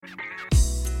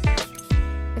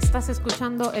Estás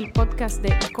escuchando el podcast de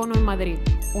Icono en Madrid,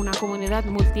 una comunidad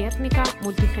multiétnica,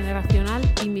 multigeneracional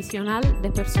y misional de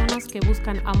personas que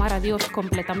buscan amar a Dios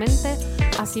completamente,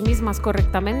 a sí mismas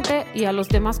correctamente y a los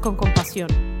demás con compasión.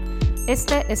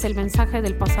 Este es el mensaje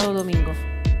del pasado domingo.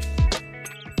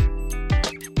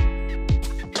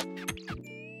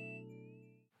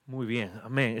 Muy bien,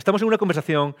 amén. Estamos en una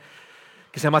conversación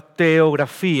que se llama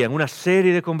teografía, en una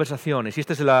serie de conversaciones, y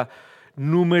esta es la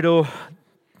 12.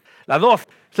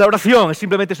 La oración,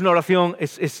 simplemente es una oración,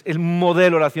 es el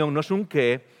modelo de oración, no es un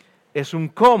qué, es un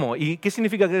cómo. ¿Y qué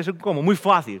significa que es un cómo? Muy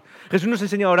fácil. Jesús nos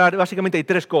enseña a orar, básicamente hay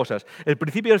tres cosas. El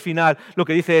principio y el final, lo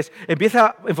que dice es,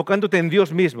 empieza enfocándote en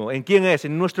Dios mismo, en quién es,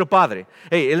 en nuestro Padre.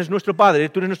 Él es nuestro Padre,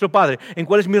 tú eres nuestro Padre. ¿En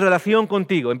cuál es mi relación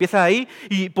contigo? Empieza ahí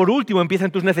y por último empieza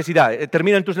en tus necesidades,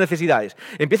 termina en tus necesidades.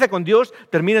 Empieza con Dios,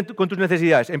 termina con tus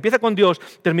necesidades. Empieza con Dios,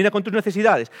 termina con tus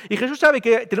necesidades. Y Jesús sabe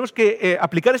que tenemos que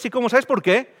aplicar ese cómo. ¿Sabes por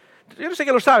qué? Yo no sé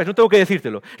que lo sabes, no tengo que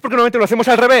decírtelo. Es porque normalmente lo hacemos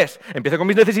al revés. Empiezo con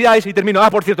mis necesidades y termino,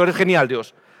 por cierto, eres genial,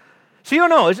 Dios. ¿Sí o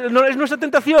no? Es nuestra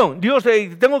tentación. Dios,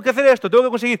 tengo que hacer esto, tengo que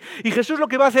conseguir. Y Jesús lo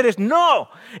que va a hacer es, no,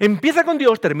 empieza con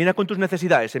Dios, termina con tus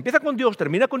necesidades. Empieza con Dios,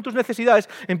 termina con tus necesidades.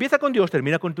 Empieza con Dios,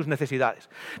 termina con tus necesidades.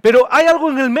 Pero hay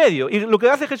algo en el medio. Y lo que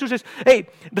hace Jesús es,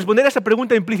 responder a esa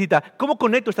pregunta implícita. ¿Cómo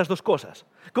conecto estas dos cosas?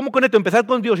 ¿Cómo conecto empezar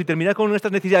con Dios y terminar con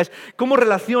nuestras necesidades? ¿Cómo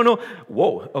relaciono,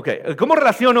 ¿cómo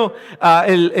relaciono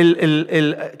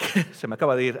se me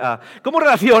acaba de ir, ¿cómo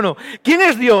relaciono quién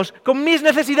es Dios con mis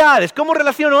necesidades? ¿Cómo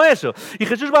relaciono eso? Y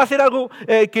Jesús va a hacer algo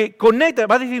que conecta,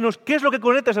 va a decirnos qué es lo que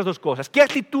conecta esas dos cosas, qué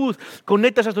actitud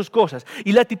conecta esas dos cosas.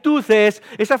 Y la actitud es,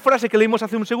 esa frase que leímos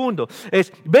hace un segundo,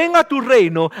 es, ven a tu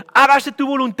reino, hágase tu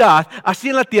voluntad, así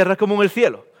en la tierra como en el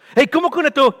cielo. ¿Cómo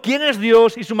conectó quién es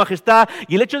Dios y su majestad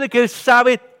y el hecho de que Él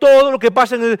sabe todo lo que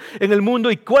pasa en el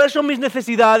mundo y cuáles son mis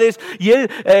necesidades y Él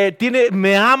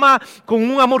me ama con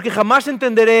un amor que jamás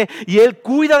entenderé y Él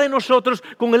cuida de nosotros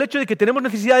con el hecho de que tenemos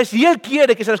necesidades y Él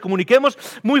quiere que se las comuniquemos?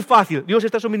 Muy fácil. Dios,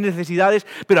 estas son mis necesidades,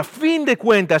 pero a fin de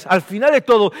cuentas, al final de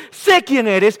todo, sé quién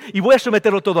eres y voy a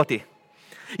someterlo todo a ti.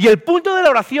 Y el punto de la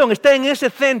oración está en ese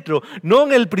centro, no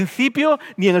en el principio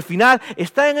ni en el final,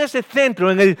 está en ese centro,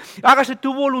 en el hágase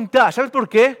tu voluntad. ¿Sabes por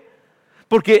qué?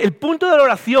 Porque el punto de la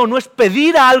oración no es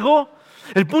pedir algo,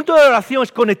 el punto de la oración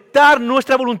es conectar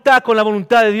nuestra voluntad con la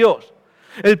voluntad de Dios.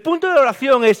 El punto de la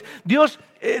oración es, Dios,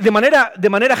 de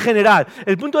manera general,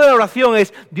 el punto de la oración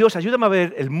es, Dios, ayúdame a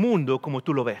ver el mundo como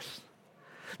tú lo ves.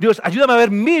 Dios, ayúdame a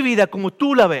ver mi vida como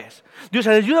tú la ves. Dios,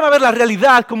 ayúdame a ver la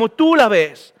realidad como tú la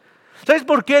ves. ¿Sabes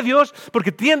por qué, Dios?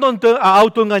 Porque tiendo a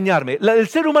autoengañarme. El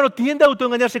ser humano tiende a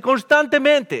autoengañarse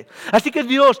constantemente. Así que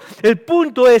Dios, el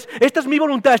punto es, esta es mi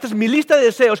voluntad, esta es mi lista de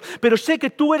deseos, pero sé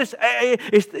que tú eres,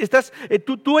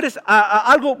 tú eres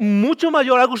algo mucho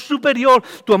mayor, algo superior.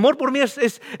 Tu amor por mí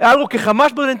es algo que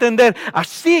jamás podré entender.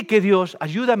 Así que Dios,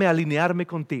 ayúdame a alinearme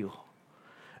contigo.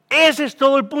 Ese es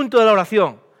todo el punto de la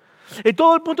oración.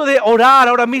 Todo el punto de orar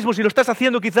ahora mismo, si lo estás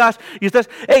haciendo quizás, y estás,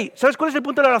 ¿sabes cuál es el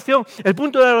punto de la oración? El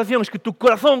punto de la oración es que tu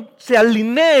corazón se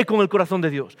alinee con el corazón de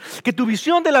Dios, que tu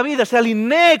visión de la vida se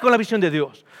alinee con la visión de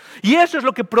Dios. Y eso es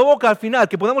lo que provoca al final,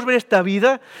 que podamos ver esta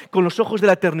vida con los ojos de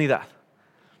la eternidad.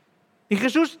 Y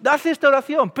Jesús hace esta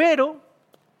oración, pero,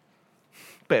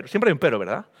 siempre hay un pero,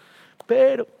 ¿verdad?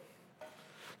 Pero,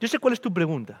 yo sé cuál es tu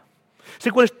pregunta,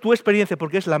 sé cuál es tu experiencia,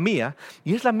 porque es la mía,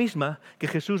 y es la misma que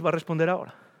Jesús va a responder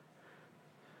ahora.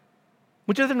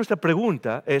 Muchas veces nuestra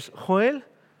pregunta es, Joel,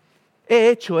 he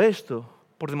hecho esto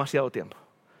por demasiado tiempo.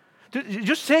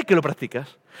 Yo sé que lo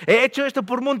practicas. He hecho esto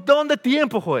por un montón de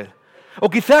tiempo, Joel. O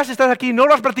quizás estás aquí y no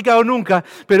lo has practicado nunca,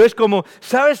 pero es como,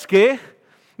 ¿sabes qué?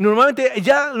 Normalmente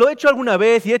ya lo he hecho alguna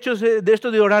vez y he hecho de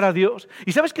esto de orar a Dios.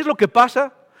 ¿Y sabes qué es lo que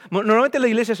pasa? Normalmente en la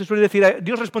iglesia se suele decir,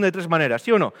 Dios responde de tres maneras,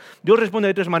 ¿sí o no? Dios responde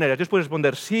de tres maneras. Dios puede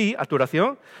responder sí a tu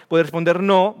oración, puede responder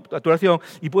no a tu oración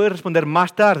y puede responder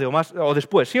más tarde o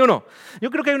después, ¿sí o no?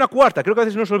 Yo creo que hay una cuarta, creo que a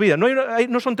veces nos olvida.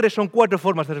 No son tres, son cuatro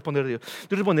formas de responder a Dios.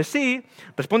 Dios responde sí,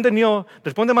 responde no,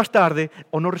 responde más tarde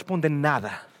o no responde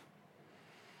nada.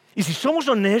 Y si somos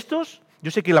honestos, yo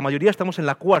sé que la mayoría estamos en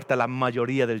la cuarta la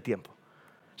mayoría del tiempo.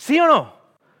 ¿Sí o no?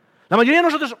 La mayoría de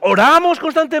nosotros oramos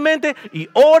constantemente y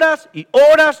horas y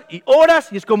horas y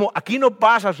horas y es como aquí no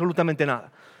pasa absolutamente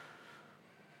nada.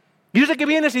 Y yo sé que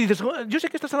vienes y dices, yo sé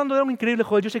que estás hablando de algo increíble,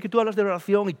 Joder, yo sé que tú hablas de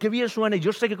oración y qué bien suena y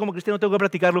yo sé que como cristiano tengo que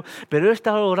practicarlo, pero he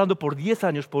estado orando por 10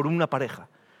 años por una pareja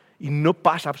y no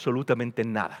pasa absolutamente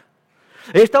nada.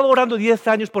 He estado orando 10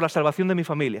 años por la salvación de mi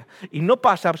familia y no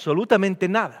pasa absolutamente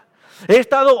nada. He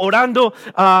estado orando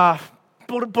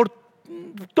por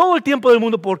todo el tiempo del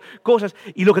mundo por cosas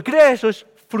y lo que crea eso es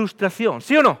frustración,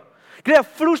 ¿sí o no? Crea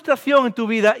frustración en tu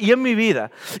vida y en mi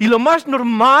vida. Y lo más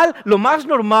normal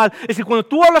es que cuando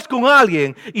tú hablas con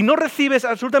alguien y no recibes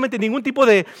absolutamente ningún tipo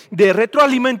de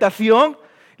retroalimentación,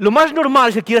 lo más normal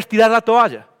es que quieras tirar la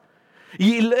toalla.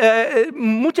 Y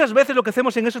muchas veces lo que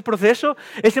hacemos en esos procesos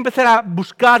es empezar a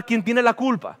buscar quién tiene la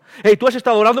culpa. Tú has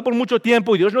estado orando por mucho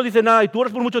tiempo y Dios no dice nada, y tú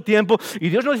oras por mucho tiempo y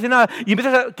Dios no dice nada. Y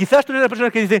quizás tú eres la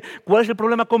persona que dice, ¿cuál es el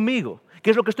problema conmigo? ¿Qué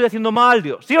es lo que estoy haciendo mal,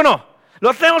 Dios? ¿Sí o no? Lo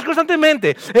hacemos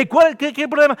constantemente. ¿Qué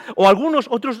otros o algunos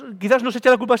otros quizás nos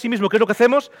echan la culpa a sí mismos. ¿Qué es lo que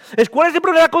hacemos? ¿Cuál es el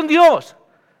problema con Dios?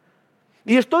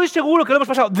 Y estoy seguro que lo hemos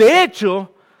pasado. De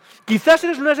hecho, quizás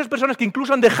eres una de esas personas que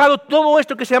incluso han dejado todo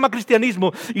esto que se llama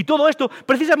cristianismo y todo esto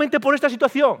precisamente por esta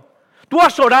situación. Tú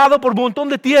has orado por un montón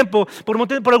de tiempo,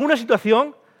 por alguna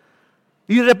situación,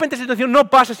 y de repente esa situación no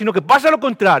pasa, sino que pasa lo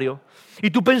contrario. Y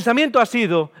tu pensamiento ha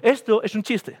sido, esto es un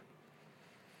chiste.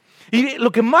 Y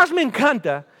lo que más me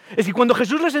encanta es que cuando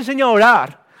Jesús les enseña a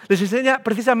orar, les enseña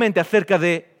precisamente acerca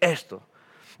de esto.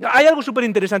 Hay algo súper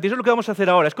interesante, y eso es lo que vamos a hacer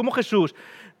ahora. Es cómo Jesús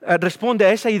responde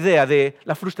a esa idea de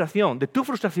la frustración, de tu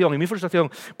frustración y mi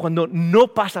frustración, cuando no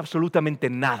pasa absolutamente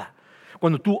nada.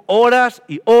 Cuando tú oras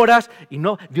y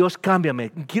no, Dios,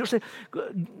 cámbiame. Quiero ser.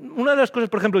 Una de las cosas,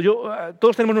 por ejemplo,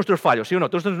 todos tenemos nuestros fallos, ¿sí o no?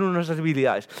 Todos tenemos nuestras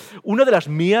debilidades. Una de las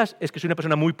mías es que soy una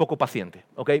persona muy poco paciente,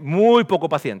 ¿ok? Muy poco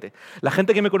paciente. La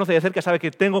gente que me conoce de cerca sabe que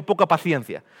tengo poca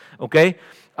paciencia, ¿ok?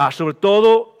 Sobre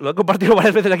todo, lo he compartido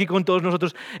varias veces aquí con todos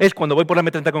nosotros, es cuando voy por la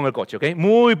M30 con el coche, ¿ok?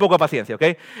 Muy poca paciencia, ¿ok?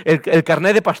 El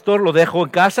carnet de pastor lo dejo en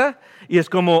casa y es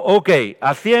como, ok,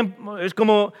 a 100, es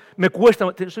como, me cuesta,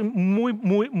 soy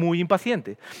muy impaciente.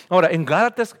 Ahora, en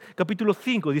Gálatas capítulo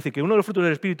 5 dice que uno de los frutos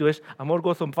del Espíritu es amor,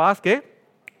 gozo, paz, ¿qué?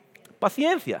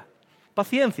 Paciencia.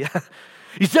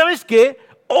 ¿Y sabes qué?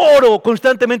 Oro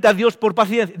constantemente a Dios por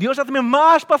paciencia. Dios, hazme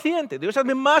más paciente. Dios,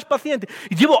 hazme más paciente.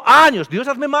 Y llevo años. Dios,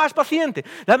 hazme más paciente.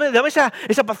 Dame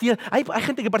esa paciencia. Hay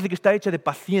gente que parece que está hecha de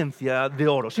paciencia de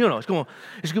oro, ¿sí o no? Es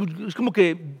como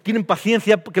que tienen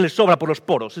paciencia que les sobra por los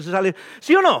poros.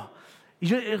 ¿Sí o no? Y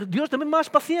Dios, dame más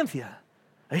paciencia.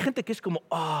 Hay gente que es como,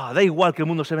 da igual que el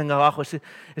mundo se venga abajo.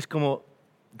 Es como,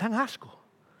 dan asco.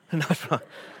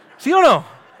 ¿Sí o no?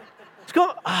 Es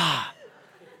como,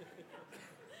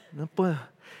 no puedo.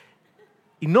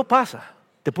 Y no pasa.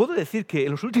 Te puedo decir que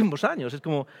en los últimos años es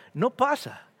como, no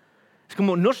pasa. Es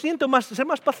como, no siento ser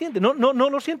más paciente. No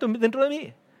lo siento dentro de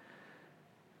mí.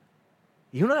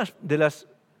 Y una de las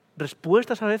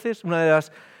respuestas a veces, una de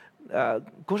las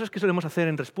cosas que solemos hacer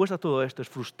en respuesta a todo esto es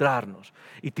frustrarnos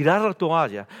y tirar la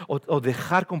toalla o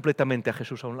dejar completamente a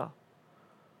Jesús a un lado.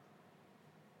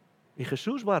 Y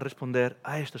Jesús va a responder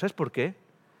a esto. ¿Sabes por qué?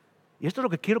 Y esto es lo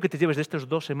que quiero que te lleves de estas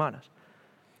 2 semanas.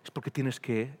 Es porque tienes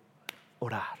que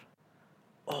orar.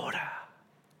 Ora.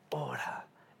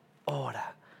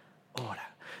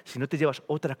 Si no te llevas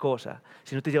otra cosa,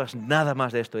 si no te llevas nada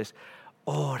más de esto, es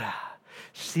ora.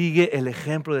 Sigue el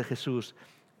ejemplo de Jesús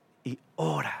y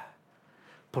ora.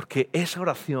 Porque esa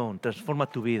oración transforma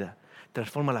tu vida,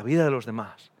 transforma la vida de los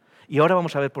demás. Y ahora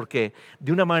vamos a ver por qué,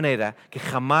 de una manera que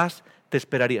jamás te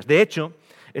esperarías. De hecho,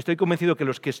 estoy convencido que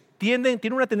los que tienen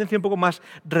una tendencia un poco más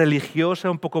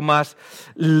religiosa, un poco más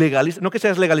legalista, no que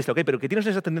seas legalista, ¿okay? Pero que tienes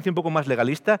esa tendencia un poco más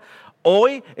legalista,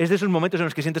 hoy es de esos momentos en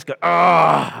los que sientes que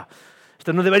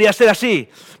esto no debería ser así,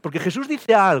 porque Jesús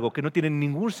dice algo que no tiene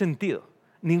ningún sentido,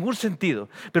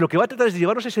 pero lo que va a tratar es de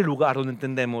llevarnos a ese lugar donde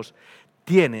entendemos,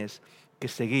 tienes que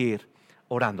seguir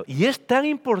orando. Y es tan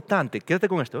importante, quédate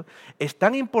con esto, es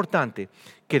tan importante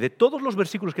que de todos los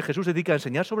versículos que Jesús dedica a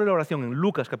enseñar sobre la oración en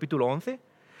Lucas capítulo 11,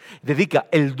 dedica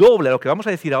el doble a lo que vamos a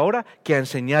decir ahora que a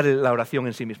enseñar la oración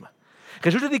en sí misma.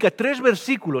 Jesús dedica 3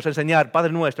 versículos a enseñar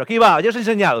Padre Nuestro. Aquí va, ya os he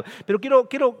enseñado, pero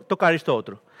quiero tocar esto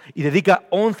otro. Y dedica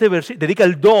 11 versículos, dedica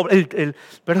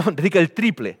dedica el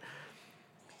triple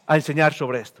a enseñar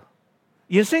sobre esto.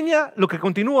 Y enseña lo que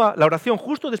continúa la oración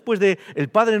justo después del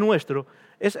Padre Nuestro,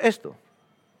 es esto.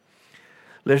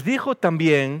 Les dijo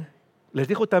también,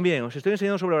 os estoy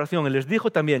enseñando sobre oración, y les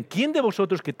dijo también, ¿quién de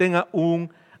vosotros que tenga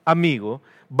un amigo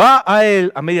va a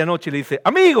él a medianoche y le dice,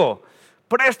 amigo,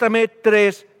 préstame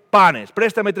 3 panes?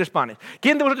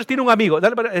 ¿Quién de vosotros tiene un amigo?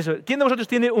 ¿Quién de vosotros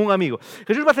tiene un amigo?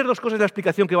 Jesús va a hacer 2 cosas en la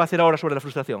explicación que va a hacer ahora sobre la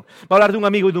frustración. Va a hablar de un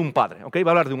amigo y de un padre, ¿ok? Va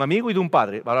a hablar de un amigo y de un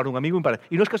padre,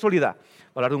 Y no es casualidad,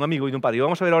 va a hablar de un amigo y de un padre. Y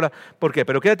vamos a ver ahora por qué.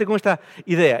 Pero quédate con esta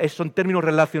idea, son términos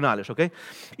relacionales, ¿ok?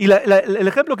 Y el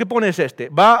ejemplo que pone es este.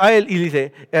 Va a él y le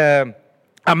dice,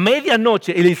 a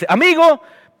medianoche, y le dice, amigo,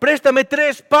 préstame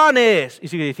 3 panes. Y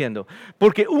sigue diciendo,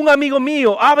 porque un amigo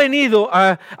mío ha venido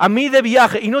a mí de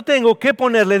viaje y no tengo qué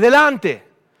ponerle delante.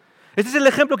 Este es el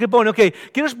ejemplo que pone.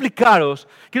 Quiero explicaros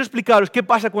qué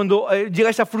pasa cuando llega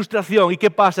esa frustración y qué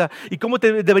pasa y cómo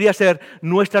debería ser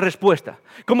nuestra respuesta.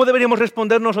 Cómo deberíamos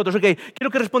responder nosotros.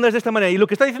 Quiero que respondas de esta manera. Y lo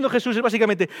que está diciendo Jesús es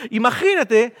básicamente,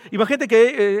 imagínate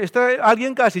que está alguien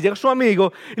en casa y llega su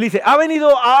amigo y le dice, ha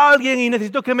venido alguien y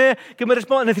necesito que me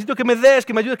responda, necesito que me des,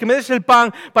 que me ayudes, que me des el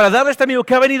pan para darle a este amigo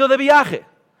que ha venido de viaje.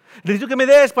 Necesito que me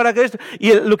des para que esto...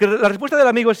 Y la respuesta del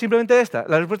amigo es simplemente esta,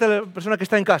 la respuesta de la persona que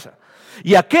está en casa.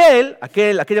 Y aquella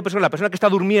persona, la persona que está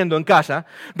durmiendo en casa,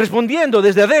 respondiendo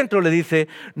desde adentro le dice,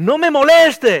 no me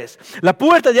molestes, la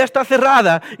puerta ya está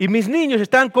cerrada y mis niños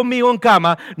están conmigo en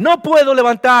cama, no puedo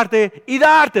levantarte y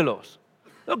dártelos.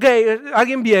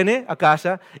 Alguien viene a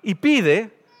casa y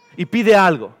pide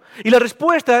algo. Y la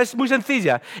respuesta es muy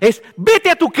sencilla, es vete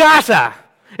a tu casa,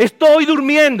 estoy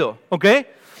durmiendo.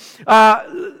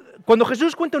 Cuando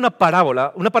Jesús cuenta una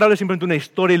parábola es simplemente una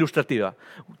historia ilustrativa.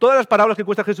 Todas las parábolas que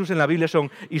cuenta Jesús en la Biblia son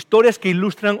historias que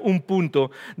ilustran un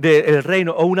punto del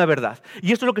reino o una verdad.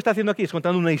 Y esto es lo que está haciendo aquí, es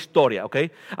contando una historia,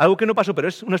 Algo que no pasó, pero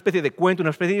es una especie de cuento,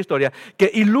 una especie de historia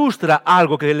que ilustra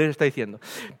algo que él está diciendo.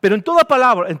 Pero en toda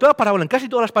parábola, en casi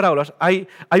todas las parábolas, hay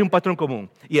un patrón común.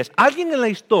 Y es, alguien en la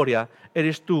historia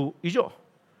eres tú y yo.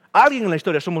 Alguien en la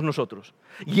historia somos nosotros.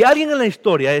 Y alguien en la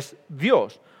historia es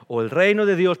Dios. O el reino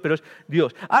de Dios, pero es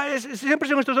Dios. Siempre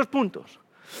son estos dos puntos.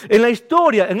 En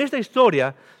esta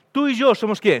historia, tú y yo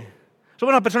somos ¿quién?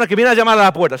 Somos una persona que viene a llamar a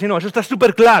la puerta. ¿Sí? No, eso está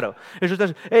súper claro.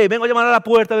 Vengo a llamar a la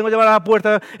puerta.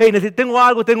 Tengo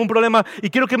algo, tengo un problema y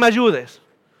quiero que me ayudes.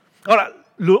 Ahora,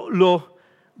 lo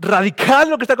radical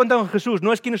de lo que está contando Jesús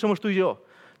no es quiénes somos tú y yo.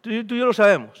 Tú y yo lo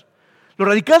sabemos. Lo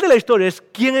radical de la historia es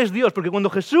quién es Dios, porque cuando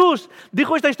Jesús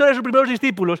dijo esta historia a sus primeros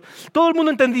discípulos, todo el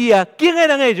mundo entendía quién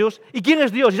eran ellos y quién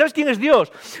es Dios. ¿Y sabes quién es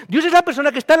Dios? Dios es la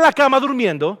persona que está en la cama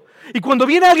durmiendo y cuando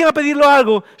viene alguien a pedirle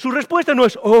algo, su respuesta no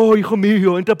es, oh, hijo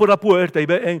mío, entra por la puerta y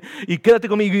ven y quédate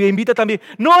conmigo y invita también.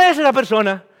 No es esa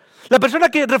persona. La persona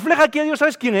que refleja aquí a Dios,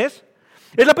 ¿sabes quién es?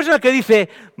 Es la persona que dice,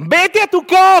 vete a tu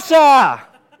casa.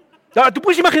 Ahora, tú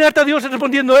puedes imaginarte a Dios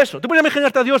respondiendo eso. Tú puedes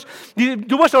imaginarte a Dios,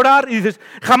 tú vas a orar y dices,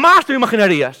 jamás te lo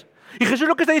imaginarías. Y Jesús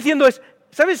lo que está diciendo es,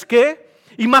 ¿sabes qué?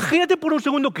 Imagínate por un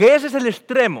segundo que ese es el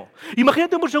extremo.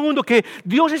 Imagínate por un segundo que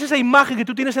Dios es esa imagen que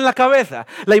tú tienes en la cabeza.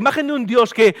 La imagen de un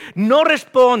Dios que no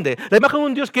responde. La imagen de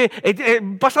un Dios que he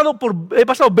pasado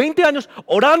 20 años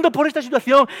orando por esta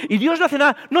situación y Dios no hace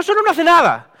nada. No solo no hace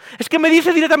nada, es que me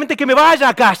dice directamente que me vaya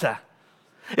a casa.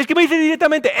 Es que me dice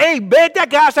directamente, hey, vete a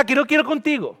casa que no quiero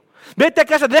contigo. Vete a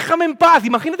casa, déjame en paz.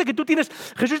 Imagínate que tú tienes,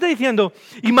 Jesús está diciendo,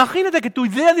 imagínate que tu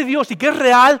idea de Dios y que es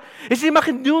real, es esa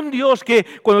imagen de un Dios que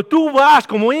cuando tú vas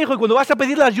como hijo y cuando vas a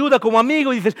pedirle ayuda como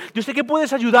amigo y dices, yo sé que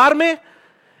puedes ayudarme,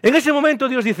 en ese momento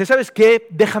Dios dice, ¿sabes qué?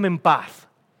 Déjame en paz.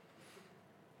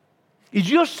 Y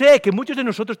yo sé que muchos de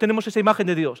nosotros tenemos esa imagen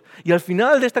de Dios. Y al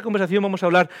final de esta conversación vamos a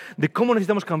hablar de cómo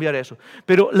necesitamos cambiar eso.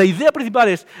 Pero la idea principal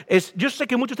es yo sé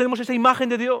que muchos tenemos esa imagen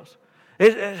de Dios.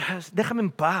 Déjame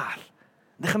en paz.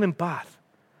 Déjame en paz.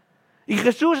 Y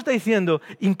Jesús está diciendo,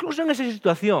 incluso en esa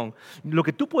situación, lo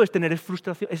que tú puedes tener es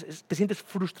frustración, te sientes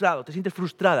frustrado, te sientes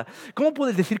frustrada. ¿Cómo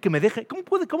puedes decir que me deje? ¿Cómo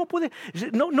puede?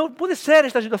 No puede ser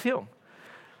esta situación.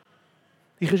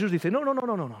 Y Jesús dice,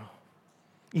 no.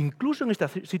 Incluso en esta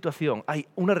situación hay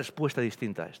una respuesta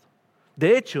distinta a esto.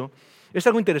 De hecho, es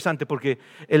algo interesante porque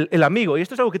el amigo, y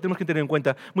esto es algo que tenemos que tener en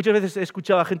cuenta, muchas veces he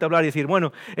escuchado a gente hablar y decir,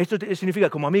 bueno, esto significa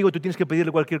como amigo tú tienes que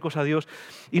pedirle cualquier cosa a Dios.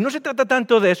 Y no se trata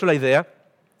tanto de eso la idea.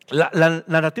 La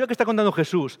narrativa que está contando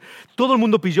Jesús, todo el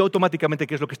mundo pilló automáticamente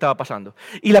qué es lo que estaba pasando.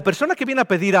 Y la persona que viene a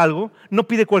pedir algo no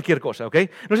pide cualquier cosa, ¿ok?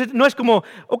 No es como,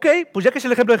 ok, pues ya que es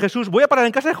el ejemplo de Jesús, voy a parar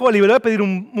en casa de Joel y le voy a pedir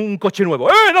un coche nuevo.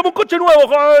 ¡Dame un coche nuevo,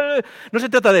 Joel! No se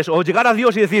trata de eso. O llegar a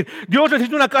Dios y decir, Dios,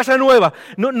 necesito una casa nueva.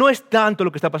 No es tanto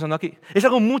lo que está pasando aquí. Es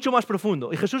algo mucho más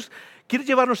profundo. Y Jesús quiere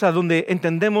llevarnos a donde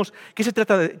entendemos qué se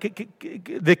trata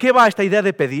de qué va esta idea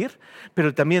de pedir,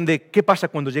 pero también de qué pasa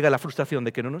cuando llega la frustración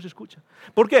de que no nos escucha.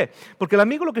 ¿Por qué? Porque el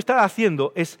amigo lo que está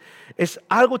haciendo es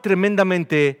algo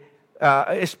tremendamente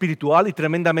espiritual y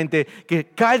tremendamente que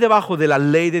cae debajo de la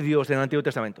ley de Dios en el Antiguo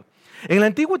Testamento. En el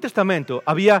Antiguo Testamento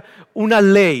había una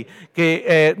ley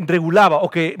que regulaba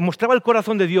o que mostraba el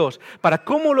corazón de Dios para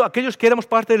cómo aquellos que éramos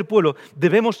parte del pueblo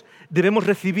debemos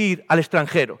recibir al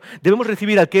extranjero, debemos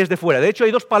recibir al que es de fuera. De hecho,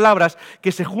 hay dos palabras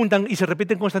que se juntan y se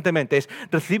repiten constantemente. Es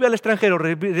recibe al extranjero,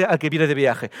 recibe al que viene de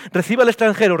viaje. Recibe al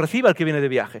extranjero, recibe al que viene de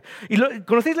viaje. Y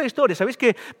conocéis la historia, sabéis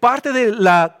que parte de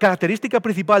la característica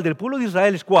principal del pueblo de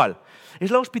Israel es ¿cuál? Es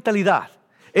la hospitalidad.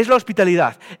 es la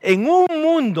hospitalidad. En un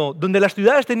mundo donde las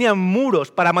ciudades tenían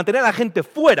muros para mantener a la gente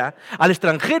fuera, al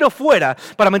extranjero fuera,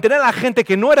 para mantener a la gente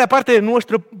que no era parte de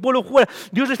nuestro pueblo fuera,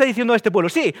 Dios le está diciendo a este pueblo,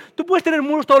 sí, tú puedes tener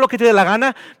muros todo lo que te dé la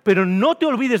gana, pero no te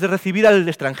olvides de recibir al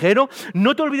extranjero,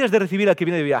 no te olvides de recibir al que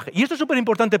viene de viaje. Y esto es súper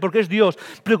importante porque es Dios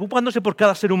preocupándose por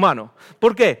cada ser humano.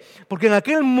 ¿Por qué? Porque en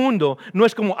aquel mundo no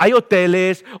es como hay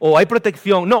hoteles o hay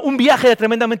protección. No, un viaje era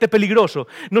tremendamente peligroso.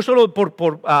 No solo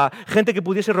por gente que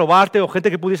pudiese robarte o gente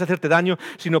que pudiese hacerte daño,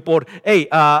 sino por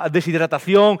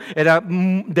deshidratación, era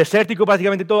desértico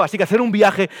prácticamente todo, así que hacer un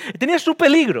viaje tenía su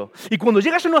peligro. Y cuando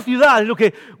llegas a una ciudad es lo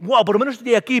que, wow, por lo menos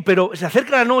estoy aquí, pero se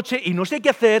acerca la noche y no sé qué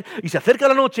hacer, y se acerca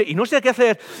la noche y no sé qué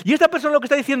hacer. Y esta persona lo que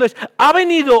está diciendo es, ha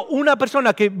venido una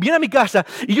persona que viene a mi casa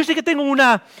y yo sé que tengo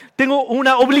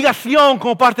una obligación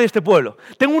como parte de este pueblo.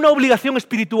 Tengo una obligación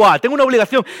espiritual, tengo una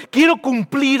obligación. Quiero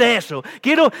cumplir eso,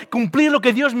 quiero cumplir lo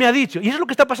que Dios me ha dicho. Y eso es lo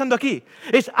que está pasando aquí.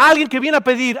 Es alguien que viene a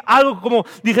pedir algo como,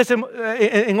 dijese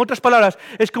en otras palabras,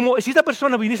 es como si esta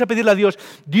persona viniese a pedirle a Dios,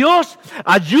 Dios,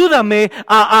 ayúdame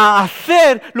a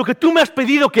hacer lo que tú me has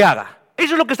pedido que haga.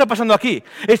 Eso es lo que está pasando aquí.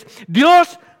 Es,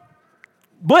 Dios,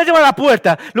 voy a llamar a la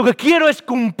puerta. Lo que quiero es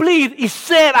cumplir y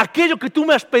ser aquello que tú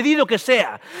me has pedido que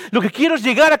sea. Lo que quiero es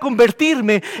llegar a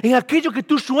convertirme en aquello que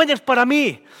tú sueñas para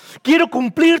mí. Quiero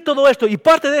cumplir todo esto. Y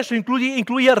parte de eso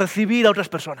incluye recibir a otras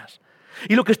personas.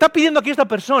 Y lo que está pidiendo aquí esta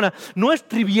persona no es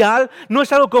trivial, no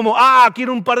es algo como,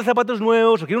 quiero un par de zapatos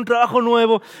nuevos o quiero un trabajo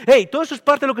nuevo. Todo eso es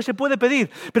parte de lo que se puede pedir.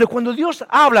 Pero cuando Dios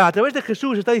habla a través de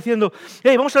Jesús, está diciendo,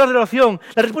 vamos a hablar de oración.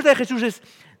 La respuesta de Jesús es,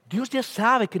 Dios ya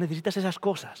sabe que necesitas esas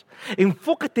cosas.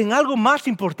 Enfócate en algo más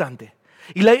importante.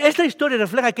 Y esta historia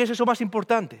refleja que es eso más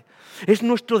importante. Es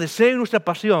nuestro deseo y nuestra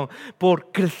pasión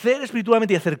por crecer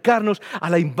espiritualmente y acercarnos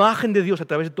a la imagen de Dios a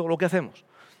través de todo lo que hacemos.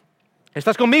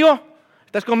 ¿Estás conmigo?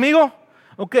 ¿Estás conmigo?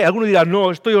 Ok, alguno dirá, no,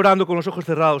 estoy orando con los ojos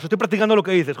cerrados, estoy practicando lo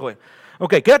que dices, joven.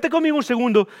 Ok, quédate conmigo un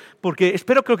segundo porque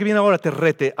espero que lo que viene ahora te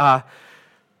rete a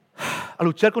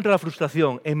luchar contra la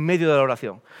frustración en medio de la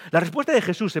oración. La respuesta de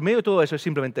Jesús en medio de todo eso es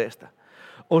simplemente esta.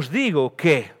 Os digo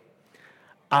que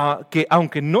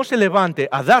aunque no se levante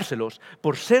a dárselos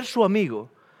por ser su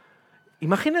amigo,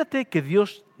 imagínate que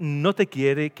Dios no te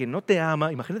quiere, que no te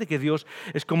ama. Imagínate que Dios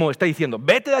es como está diciendo,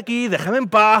 vete de aquí, déjame en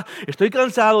paz, estoy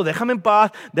cansado, déjame en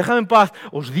paz, déjame en paz.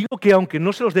 Os digo que aunque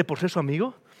no se los dé por ser su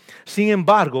amigo, sin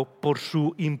embargo, por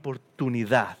su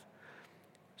importunidad,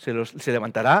 se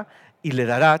levantará y le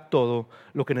dará todo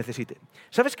lo que necesite.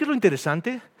 ¿Sabes qué es lo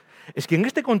interesante? Es que en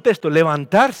este contexto,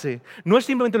 levantarse no es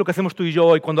simplemente lo que hacemos tú y yo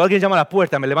hoy. Cuando alguien llama a la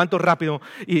puerta, me levanto rápido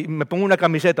y me pongo una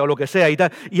camiseta o lo que sea y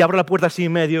tal, y abro la puerta así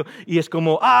en medio y es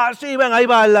como, sí, ven, ahí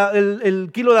va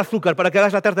el kilo de azúcar para que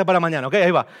hagas la tarta para mañana, ¿ok?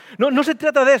 Ahí va. No se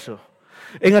trata de eso.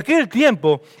 En aquel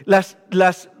tiempo, las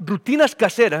rutinas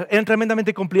caseras eran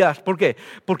tremendamente complicadas. ¿Por qué?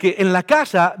 Porque en la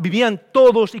casa vivían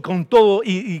todos y con todo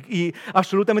y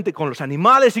absolutamente con los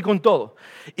animales y con todo.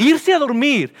 Irse a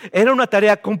dormir era una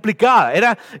tarea complicada.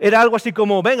 Era algo así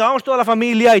como, venga, vamos toda la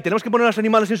familia y tenemos que poner a los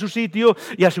animales en su sitio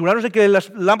y asegurarnos de que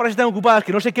las lámparas están ocupadas,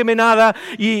 que no se queme nada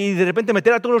y de repente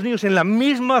meter a todos los niños en la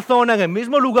misma zona, en el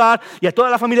mismo lugar y a toda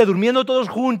la familia durmiendo todos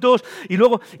juntos. Y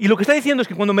lo que está diciendo es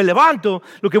que cuando me levanto,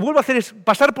 lo que vuelvo a hacer es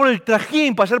pasar por el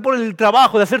trajín, pasar por el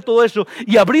trabajo de hacer todo eso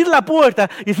y abrir la puerta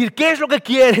y decir, ¿qué es lo que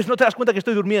quieres? No te das cuenta que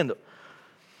estoy durmiendo.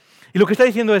 Y lo que está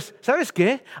diciendo es, ¿sabes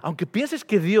qué? Aunque pienses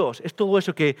que Dios es todo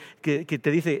eso que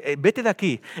te dice, vete de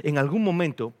aquí, en algún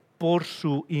momento, por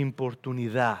su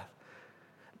importunidad.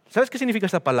 ¿Sabes qué significa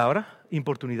esta palabra,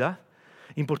 importunidad?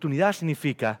 Importunidad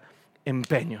significa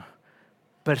empeño,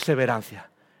 perseverancia.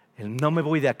 No me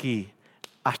voy de aquí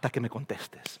hasta que me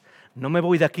contestes. No me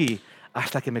voy de aquí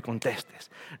hasta que me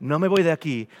contestes. No me voy de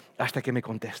aquí hasta que me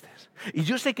contestes. Y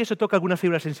yo sé que eso toca algunas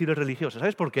fibras sensibles religiosas.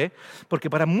 ¿Sabes por qué? Porque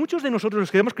para muchos de nosotros, los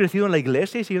que hemos crecido en la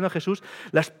iglesia y siguiendo a Jesús,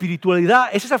 la espiritualidad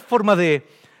es esa forma de...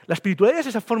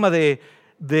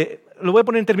 Lo voy a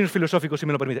poner en términos filosóficos, si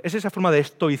me lo permite. Es esa forma de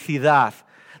estoicidad,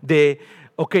 de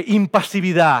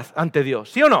impasividad ante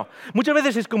Dios, ¿sí o no? Muchas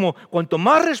veces es como, cuanto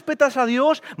más respetas a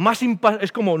Dios, más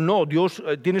es como, no, Dios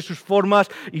tiene sus formas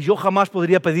y yo jamás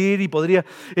podría pedir y podría...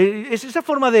 es esa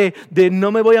forma de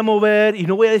no me voy a mover y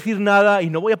no voy a decir nada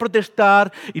y no voy a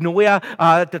protestar y no voy a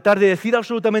tratar de decir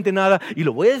absolutamente nada y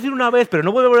lo voy a decir una vez, pero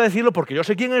no voy a volver a decirlo porque yo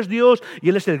sé quién es Dios y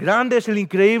Él es el grande, es el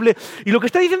increíble. Y lo que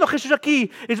está diciendo Jesús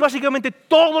aquí es básicamente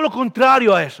todo lo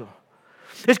contrario a eso.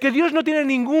 Es que Dios no tiene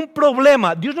ningún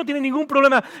problema,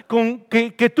 con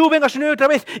que tú vengas una y otra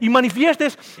vez y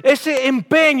manifiestes ese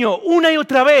empeño una y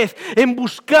otra vez en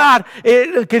buscar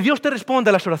que Dios te responda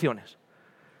a las oraciones.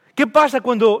 ¿Qué pasa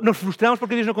cuando nos frustramos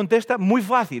porque Dios no contesta? Muy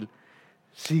fácil,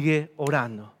 sigue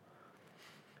orando.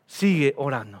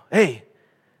 Hey,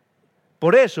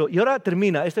 Por eso, y ahora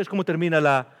termina, esta es como termina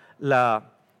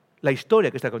la historia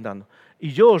que está contando.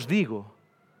 Y yo os digo,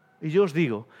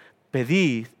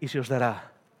 pedid y se os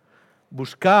dará.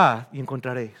 Buscad y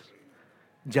encontraréis.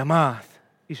 Llamad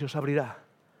y se os abrirá.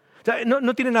 O sea,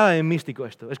 no tiene nada de místico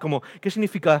esto. Es como, ¿qué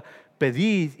significa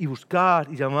pedir y buscar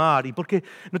y llamar? Y porque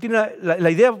no tiene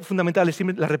la idea fundamental es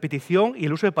siempre la repetición y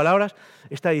el uso de palabras.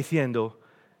 Está diciendo,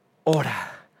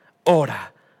 ora,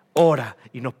 ora, ora.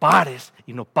 Y no pares,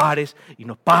 y no pares, y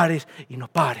no pares, y no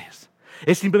pares.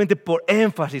 Es simplemente por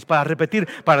énfasis, para repetir,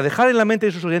 para dejar en la mente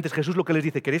de sus oyentes Jesús lo que les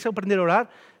dice. ¿Queréis aprender a orar?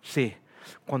 Sí.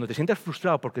 Cuando te sientas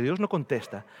frustrado porque Dios no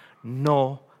contesta,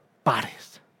 no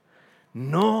pares.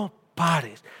 No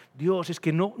pares. Dios, es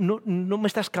que no me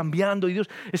estás cambiando. Y Dios,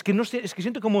 es que no sé, es que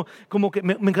siento como que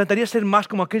me encantaría ser más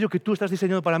como aquello que tú estás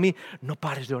diseñando para mí. No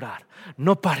pares de orar.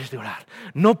 No pares de orar.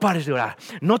 No pares de orar.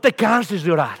 No te canses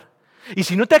de orar. Y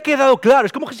si no te ha quedado claro,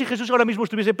 es como si Jesús ahora mismo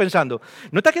estuviese pensando,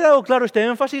 ¿no te ha quedado claro este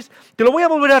énfasis? Te lo voy a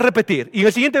volver a repetir. Y en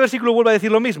el siguiente versículo vuelve a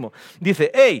decir lo mismo.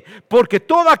 Dice, porque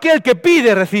todo aquel que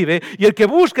pide recibe, y el que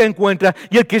busca encuentra,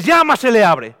 y el que llama se le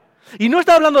abre. Y no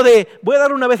está hablando de, voy a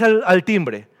dar una vez al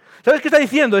timbre. ¿Sabes qué está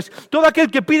diciendo? Es todo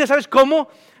aquel que pide, ¿sabes cómo?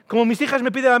 Como mis hijas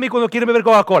me piden a mí cuando quieren beber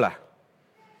Coca-Cola.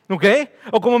 ¿Ok?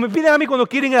 O como me piden a mí cuando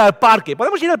quieren ir al parque.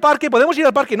 ¿Podemos ir al parque? ¿Podemos ir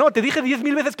al parque? No, te dije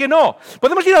 10.000 veces que no.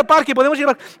 ¿Podemos ir al parque? ¿Podemos ir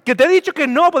al parque? Que te he dicho que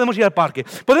no podemos ir al parque.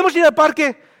 ¿Podemos ir al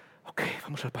parque? Ok,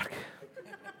 vamos al parque.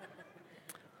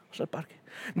 Vamos al parque.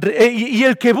 Y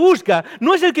el que busca,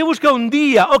 no es el que busca un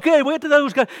día. Ok, voy a tratar de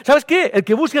buscar. ¿Sabes qué? El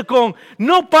que busca con,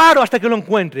 no paro hasta que lo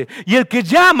encuentre. Y el que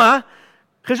llama,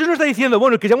 Jesús no está diciendo,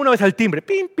 bueno, el que llama una vez al timbre.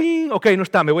 Pim, pim. Ok, no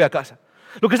está, me voy a casa.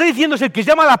 Lo que está diciendo es el que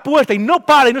llama a la puerta y no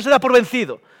para y no se da por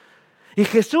vencido. Y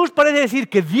Jesús parece decir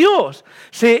que Dios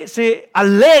se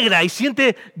alegra y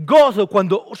siente gozo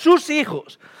cuando sus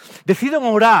hijos deciden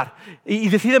orar y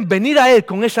deciden venir a Él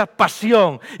con esa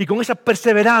pasión y con esa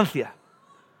perseverancia.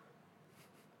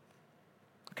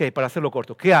 Ok, para hacerlo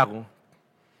corto, ¿qué hago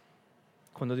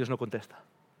cuando Dios no contesta?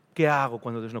 ¿Qué hago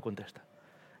cuando Dios no contesta?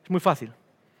 Es muy fácil.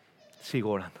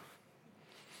 Sigo orando.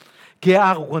 ¿Qué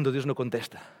hago cuando Dios no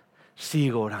contesta?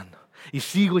 Sigo orando. Y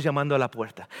sigo llamando a la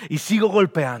puerta, y sigo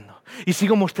golpeando, y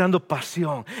sigo mostrando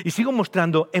pasión, y sigo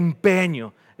mostrando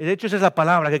empeño. De hecho, esa es la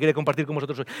palabra que quería compartir con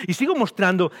vosotros hoy. Y sigo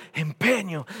mostrando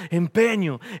empeño,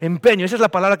 empeño, empeño. Esa es la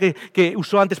palabra que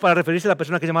usó antes para referirse a la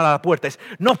persona que llamaba a la puerta. Es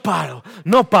no paro,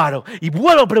 no paro. Y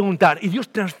vuelvo a preguntar. Y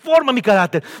Dios transforma mi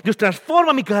carácter. Dios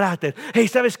transforma mi carácter. Hey,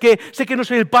 ¿sabes qué? Sé que no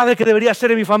soy el padre que debería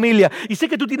ser en mi familia. Y sé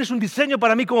que tú tienes un diseño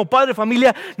para mí como padre de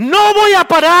familia. No voy a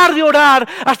parar de orar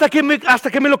hasta que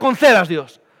me lo concedas,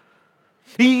 Dios.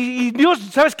 Y Dios,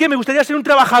 ¿sabes qué? Me gustaría ser un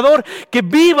trabajador que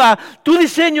viva tu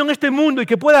diseño en este mundo y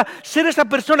que pueda ser esa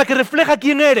persona que refleja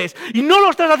quién eres. Y no lo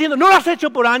estás haciendo, no lo has hecho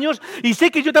por años y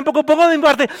sé que yo tampoco pongo de mi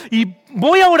parte y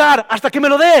voy a orar hasta que me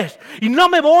lo des. Y no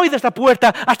me voy de esta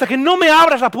puerta hasta que no me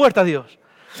abras la puerta, Dios.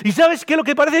 Y ¿sabes qué? Lo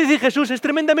que parece decir Jesús es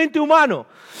tremendamente humano.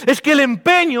 Es que el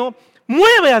empeño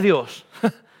mueve a Dios.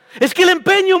 Es que el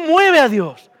empeño mueve a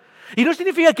Dios. Y no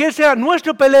significa que Él sea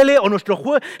nuestro pelele o nuestro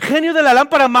genio de la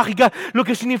lámpara mágica. Lo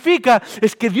que significa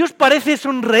es que Dios parece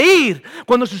sonreír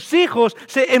cuando sus hijos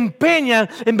se empeñan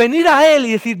en venir a Él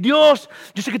y decir, Dios,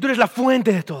 yo sé que tú eres la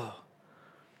fuente de todo.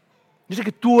 Yo sé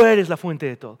que tú eres la fuente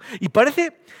de todo. Y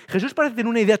Jesús parece tener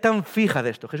una idea tan fija de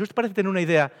esto. Jesús parece tener una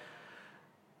idea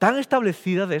tan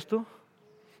establecida de esto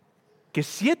que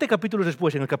 7 capítulos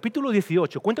después, en el capítulo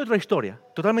 18, cuenta otra historia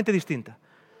totalmente distinta.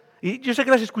 Y yo sé que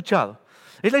la has escuchado.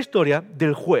 Es la historia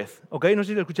del juez, ¿ok? No sé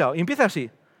si lo has escuchado. Y empieza así.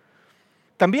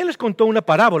 También les contó una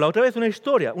parábola, otra vez una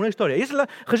historia. Y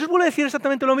Jesús vuelve a decir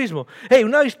exactamente lo mismo.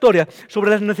 Una historia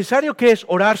sobre lo necesario que es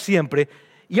orar siempre.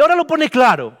 Y ahora lo pone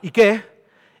claro. ¿Y qué?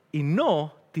 Y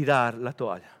no tirar la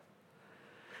toalla.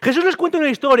 Jesús les cuenta una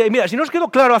historia. Y mira, si no os quedó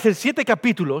claro hace 7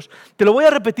 capítulos, te lo voy a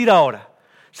repetir ahora.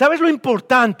 ¿Sabes lo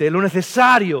importante, lo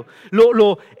necesario,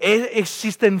 lo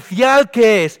existencial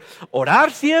que es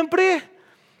orar siempre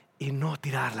y no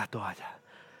tirar la toalla?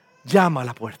 Llama a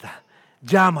la puerta,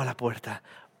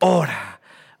 ora,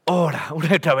 una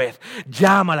y otra vez,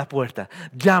 llama a la puerta,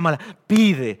 llámala,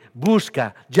 pide,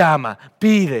 busca, llama,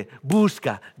 pide,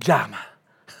 busca, llama.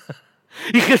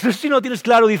 Y Jesús, si no tienes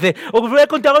claro, dice, os voy a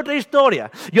contar otra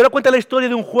historia. Y ahora cuenta la historia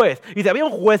de un juez. Y dice, había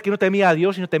un juez que no temía a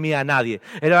Dios y no temía a nadie.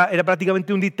 Era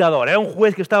prácticamente un dictador. Era un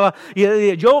juez que estaba, y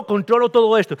decía, yo controlo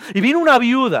todo esto. Y vino una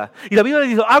viuda. Y la viuda le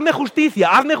dijo, hazme justicia,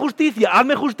 hazme justicia,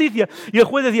 hazme justicia. Y el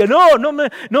juez decía,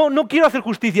 no quiero hacer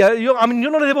justicia. Yo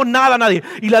no le debo nada a nadie.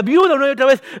 Y la viuda una y otra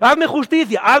vez, hazme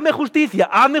justicia, hazme justicia,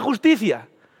 hazme justicia.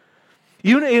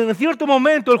 Y en cierto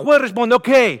momento el juez responde, ok,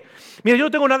 Mira, yo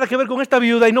no tengo nada que ver con esta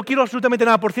viuda y no quiero absolutamente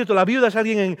nada. Por cierto, la viuda es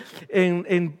alguien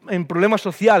en problemas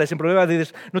sociales, en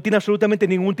problemas no tiene absolutamente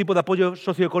ningún tipo de apoyo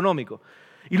socioeconómico.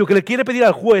 Y lo que le quiere pedir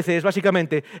al juez es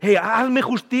básicamente, hey, hazme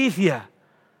justicia.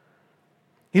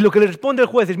 Y lo que le responde el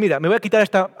juez es, mira, me voy a quitar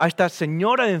a esta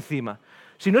señora de encima.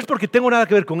 Si no es porque tengo nada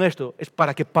que ver con esto, es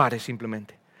para que pare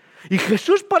simplemente. Y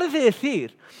Jesús parece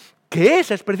decir que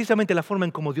esa es precisamente la forma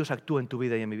en cómo Dios actúa en tu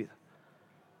vida y en mi vida.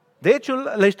 De hecho,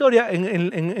 la historia,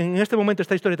 en este momento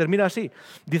esta historia termina así.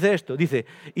 Dice esto, dice,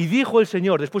 y dijo el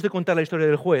Señor, después de contar la historia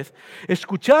del juez,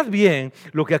 escuchad bien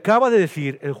lo que acaba de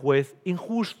decir el juez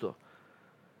injusto.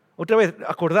 Otra vez,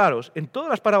 acordaros, en todas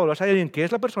las parábolas hay alguien que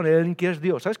es la persona y alguien que es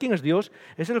Dios. ¿Sabes quién es Dios?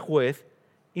 Es el juez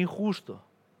injusto.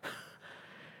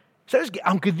 ¿Sabes qué?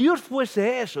 Aunque Dios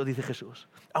fuese eso, dice Jesús,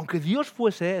 aunque Dios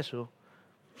fuese eso,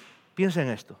 piensa en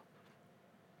esto.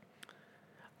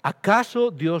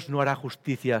 ¿Acaso Dios no hará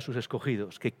justicia a sus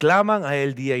escogidos, que claman a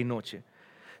Él día y noche?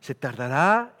 ¿Se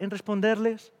tardará en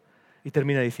responderles? Y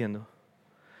termina diciendo,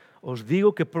 os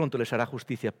digo que pronto les hará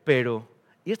justicia, pero...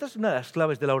 Y esta es una de las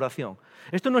claves de la oración.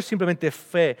 Esto no es simplemente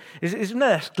fe, es una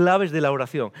de las claves de la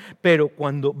oración. Pero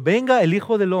cuando venga el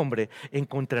Hijo del Hombre,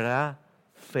 encontrará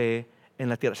fe en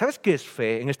la tierra. ¿Sabes qué es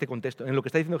fe en este contexto, en lo que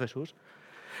está diciendo Jesús?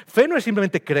 Fe no es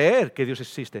simplemente creer que Dios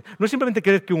existe, no es simplemente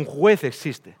creer que un juez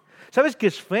existe. ¿Sabes qué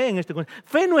es fe en este contexto?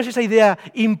 Fe no es esa idea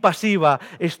impasiva,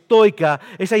 estoica,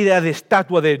 esa idea de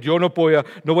estatua de yo no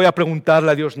voy a preguntarle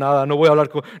a Dios nada, no voy a hablar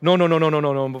con...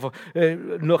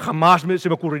 No, jamás se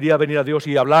me ocurriría venir a Dios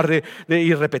y hablar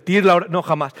y repetirla. No,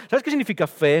 jamás. ¿Sabes qué significa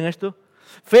fe en esto?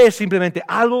 Fe es simplemente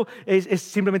algo, es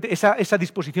simplemente esa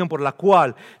disposición por la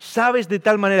cual sabes de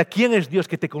tal manera quién es Dios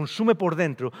que te consume por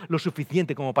dentro lo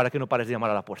suficiente como para que no pares de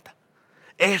llamar a la puerta.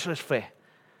 Eso es fe.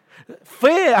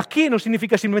 Fe aquí no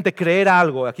significa simplemente creer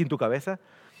algo aquí en tu cabeza.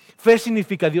 Fe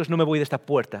significa, Dios, no me voy de esta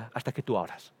puerta hasta que tú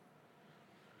abras.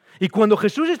 Y cuando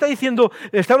Jesús está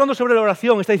hablando sobre la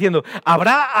oración, está diciendo,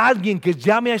 habrá alguien que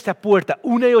llame a esta puerta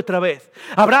una y otra vez.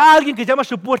 Habrá alguien que llame a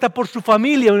su puerta por su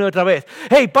familia una y otra vez.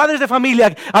 Hey, padres de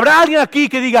familia, habrá alguien aquí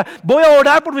que diga, voy a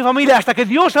orar por mi familia hasta que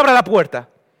Dios abra la puerta.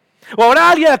 O habrá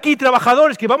alguien aquí,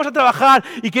 trabajadores, que vamos a trabajar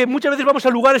y que muchas veces vamos a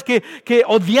lugares que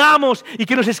odiamos y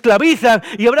que nos esclavizan.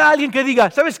 Y habrá alguien que diga,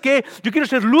 ¿sabes qué? Yo quiero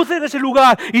ser luz en ese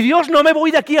lugar y Dios, no me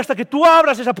voy de aquí hasta que tú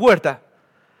abras esa puerta.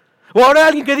 O habrá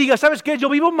alguien que diga, ¿sabes qué? Yo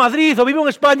vivo en Madrid o vivo en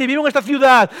España y vivo en esta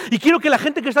ciudad y quiero que la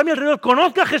gente que está a mi alrededor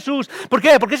conozca a Jesús. ¿Por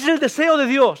qué? Porque ese es el deseo de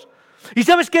Dios. Y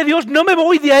 ¿sabes qué? Dios, no me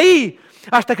voy de ahí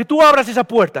hasta que tú abras esa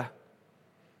puerta.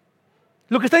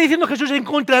 Lo que está diciendo Jesús es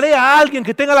encontraré a alguien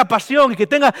que tenga la pasión y que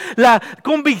tenga la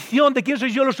convicción de quién soy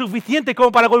yo lo suficiente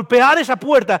como para golpear esa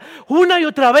puerta una y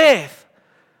otra vez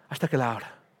hasta que la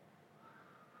abra.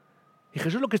 Y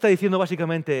Jesús lo que está diciendo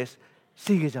básicamente es,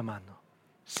 sigue llamando,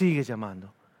 sigue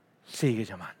llamando, sigue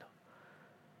llamando,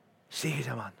 sigue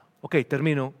llamando. Ok,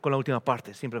 termino con la última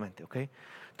parte simplemente, ok.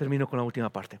 Termino con la última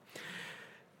parte.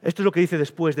 Esto es lo que dice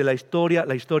después de la historia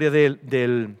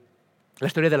del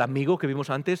amigo que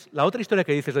vimos antes. La otra historia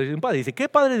que dice es la de un padre. Dice, ¿qué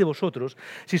padre de vosotros,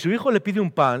 si su hijo le pide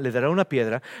un pan, le dará una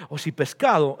piedra? O si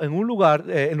pescado, en lugar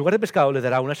de pescado, le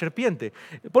dará una serpiente.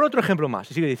 Pon otro ejemplo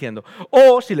más, y sigue diciendo.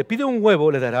 O si le pide un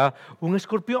huevo, le dará un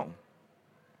escorpión.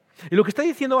 Y lo que está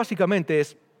diciendo básicamente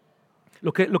es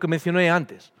lo que mencioné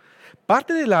antes.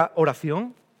 Parte de la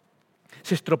oración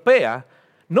se estropea,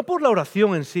 no por la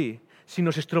oración en sí,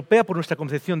 sino se estropea por nuestra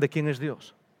concepción de quién es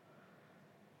Dios.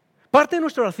 Parte de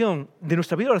nuestra oración, de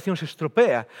nuestra vida de oración, se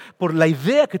estropea por la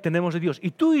idea que tenemos de Dios.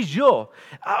 Y tú y yo,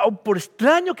 por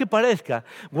extraño que parezca,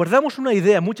 guardamos una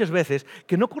idea muchas veces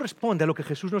que no corresponde a lo que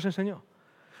Jesús nos enseñó.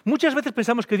 Muchas veces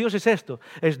pensamos que Dios es esto.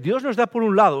 Dios nos da por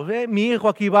un lado, mi hijo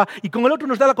aquí va, y con el otro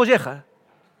nos da la colleja.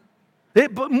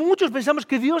 Muchos pensamos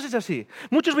que Dios es así.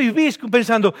 Muchos vivís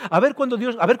pensando, a ver cuándo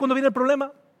viene el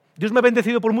problema. Dios me ha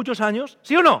bendecido por muchos años,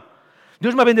 ¿sí o no?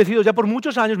 Dios me ha bendecido ya por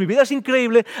muchos años, mi vida es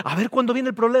increíble, a ver cuándo viene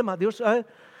el problema.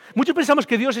 Muchos pensamos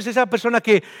que Dios es esa persona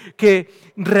que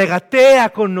regatea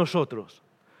con nosotros.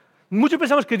 Muchos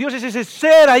pensamos que Dios es ese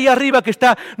ser ahí arriba que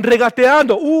está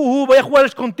regateando. Voy a jugar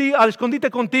al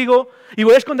escondite contigo y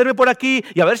voy a esconderme por aquí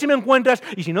y a ver si me encuentras,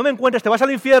 y si no me encuentras te vas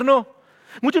al infierno.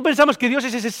 Muchos pensamos que Dios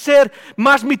es ese ser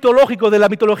más mitológico de la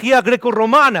mitología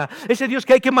greco-romana, ese Dios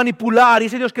que hay que manipular y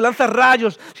ese Dios que lanza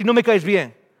rayos si no me caes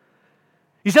bien.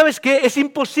 ¿Y sabes qué? Es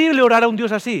imposible orar a un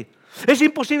Dios así. Es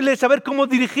imposible saber cómo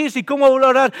dirigirse y cómo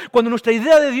orar cuando nuestra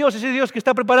idea de Dios es ese Dios que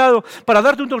está preparado para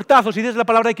darte un tortazo si dices la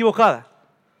palabra equivocada.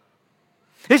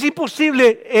 Es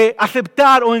imposible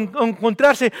aceptar o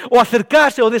encontrarse o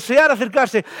acercarse o desear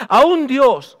acercarse a un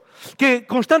Dios que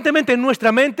constantemente en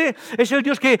nuestra mente es el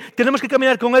Dios que tenemos que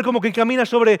caminar con Él como quien camina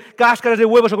sobre cáscaras de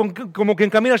huevos o como quien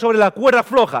camina sobre la cuerda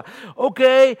floja. Ok,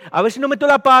 a ver si no meto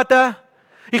la pata.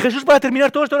 Y Jesús, para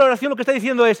terminar todo esto de la oración, lo que está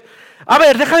diciendo es, a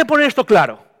ver, déjame poner esto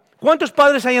claro. ¿Cuántos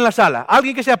padres hay en la sala?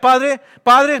 ¿Alguien que sea padre?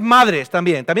 Padres, madres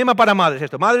también. También va para madres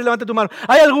esto. Madres, levanta tu mano.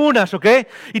 Hay algunas, ¿ok?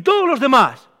 Y todos los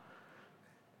demás.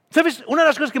 ¿Sabes? Una de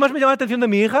las cosas que más me llama la atención de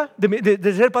mi hija,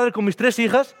 de ser padre con mis 3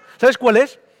 hijas, ¿sabes cuál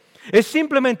es? Es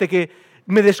simplemente que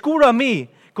me descubro a mí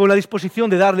con la disposición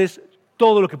de darles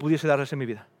todo lo que pudiese darles en mi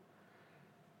vida.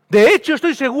 De hecho,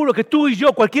 estoy seguro que tú y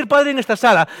yo, cualquier padre en esta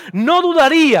sala, no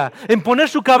dudaría en poner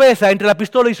su cabeza entre la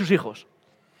pistola y sus hijos.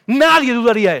 Nadie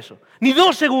dudaría eso, ni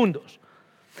 2 segundos.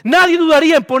 Nadie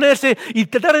dudaría en ponerse y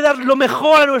tratar de dar lo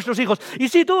mejor a nuestros hijos. Y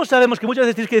sí, todos sabemos que muchas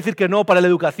veces tienes que decir que no para la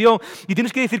educación y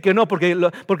tienes que decir que no porque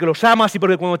los amas y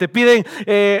porque cuando te piden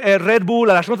Red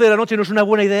Bull a las 11 de la noche no es una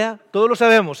buena idea. Todos lo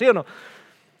sabemos, ¿sí o no?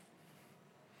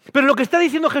 Pero lo que está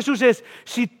diciendo Jesús es,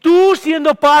 si tú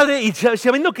siendo padre y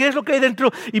sabiendo qué es lo que hay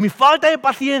dentro y mi falta de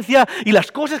paciencia y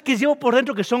las cosas que llevo por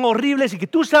dentro que son horribles y que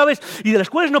tú sabes y de las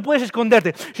cuales no puedes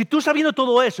esconderte, si tú sabiendo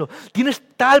todo eso tienes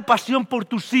tal pasión por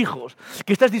tus hijos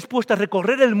que estás dispuesta a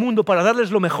recorrer el mundo para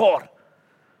darles lo mejor,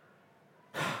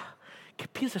 ¿qué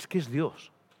piensas que es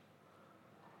Dios?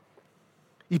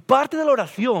 Y parte de la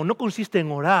oración no consiste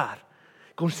en orar,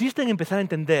 consiste en empezar a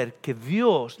entender que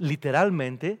Dios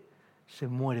literalmente se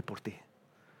muere por ti.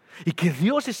 Y que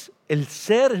Dios es el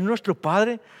ser, es nuestro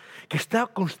Padre, que está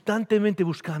constantemente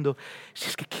buscando, si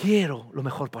es que quiero lo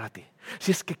mejor para ti,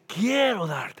 si es que quiero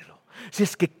dártelo, si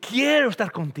es que quiero estar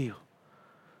contigo.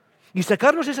 Y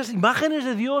sacarnos esas imágenes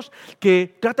de Dios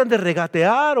que tratan de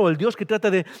regatear o el Dios que trata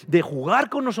de jugar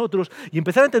con nosotros y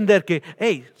empezar a entender que,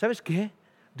 hey, ¿sabes qué?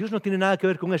 Dios no tiene nada que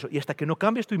ver con eso. Y hasta que no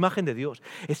cambies tu imagen de Dios,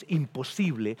 es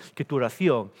imposible que tu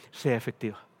oración sea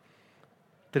efectiva.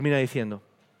 Termina diciendo,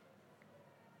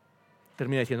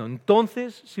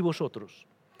 entonces si vosotros,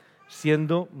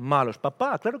 siendo malos,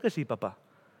 papá, claro que sí, papá,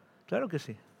 claro que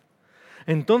sí.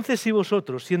 Entonces si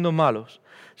vosotros, siendo malos,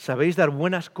 sabéis dar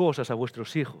buenas cosas a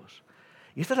vuestros hijos.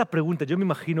 Y esta es la pregunta, yo me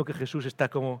imagino que Jesús está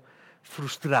como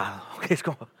frustrado, ¿okay? Es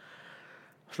como,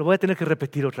 os lo voy a tener que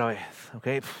repetir otra vez,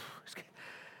 ¿okay? Es que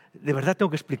de verdad tengo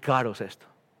que explicaros esto.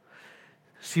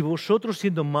 Si vosotros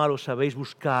siendo malos sabéis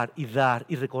buscar y dar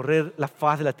y recorrer la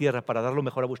faz de la tierra para dar lo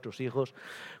mejor a vuestros hijos,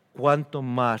 ¿cuánto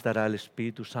más dará el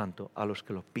Espíritu Santo a los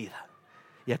que lo pidan?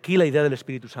 Y aquí la idea del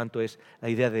Espíritu Santo es la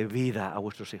idea de vida a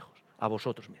vuestros hijos, a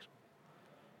vosotros mismos.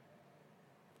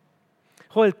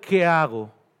 Joel, ¿qué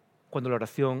hago cuando la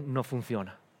oración no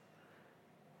funciona?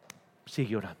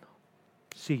 Sigue orando,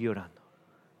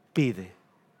 pide,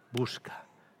 busca,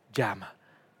 llama,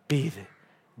 pide,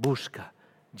 busca,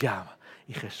 llama.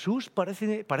 Y Jesús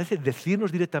parece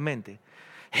decirnos directamente,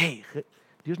 hey,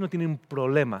 Dios no tiene un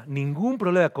problema, ningún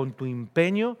problema con tu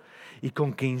empeño y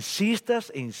con que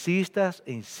insistas.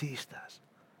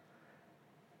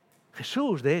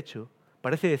 Jesús, de hecho,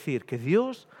 parece decir que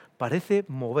Dios parece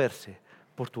moverse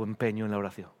por tu empeño en la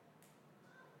oración.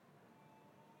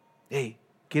 Hey,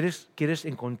 ¿quieres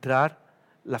encontrar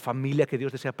la familia que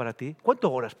Dios desea para ti? ¿Cuánto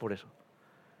oras por eso?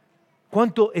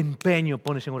 ¿Cuánto empeño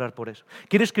pones en orar por eso?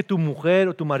 ¿Quieres que tu mujer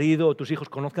o tu marido o tus hijos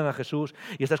conozcan a Jesús?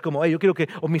 Y estás como, yo quiero que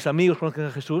o mis amigos conozcan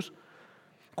a Jesús.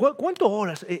 ¿Cuánto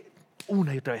oras?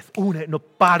 Una y otra vez, no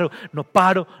paro.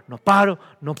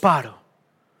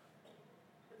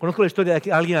 Conozco la historia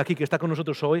de alguien aquí que está con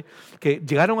nosotros hoy, que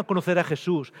llegaron a conocer a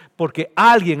Jesús porque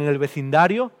alguien en el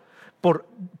vecindario, por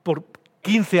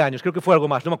 15 años, creo que fue algo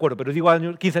más, no me acuerdo, pero digo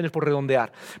 15 años por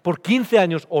redondear. Por 15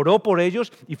 años oró por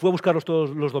ellos y fue a buscarlos todos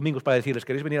los domingos para decirles,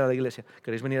 ¿queréis venir a la iglesia?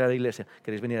 ¿Queréis venir a la iglesia?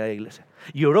 ¿Queréis venir a la iglesia?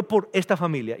 Y oró por esta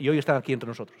familia y hoy están aquí entre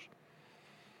nosotros.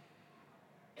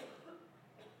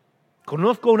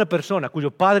 Conozco a una persona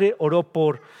cuyo padre oró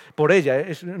por ella,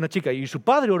 es una chica, y su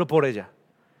padre oró por ella,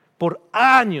 por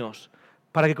años,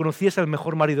 para que conociese al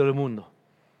mejor marido del mundo.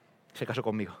 Se casó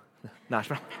conmigo. No, es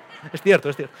cierto.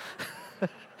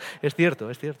 Es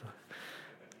cierto.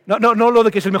 No lo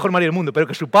de que es el mejor marido del mundo, pero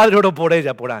que su padre oró por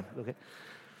ella por años. ¿Okay?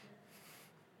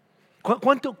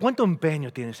 ¿Cuánto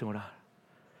empeño tienes en orar?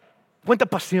 ¿Cuánta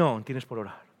pasión tienes por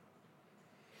orar?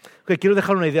 Okay, quiero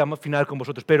dejar una idea final con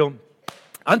vosotros, pero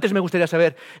antes me gustaría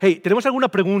saber, ¿tenemos alguna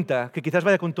pregunta que quizás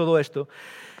vaya con todo esto?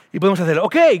 Y podemos hacerlo.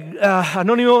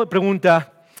 Anónimo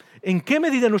pregunta, ¿en qué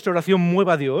medida nuestra oración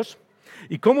mueve a Dios?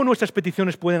 ¿Y cómo nuestras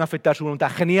peticiones pueden afectar su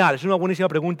voluntad? Genial, es una buenísima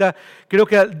pregunta. Creo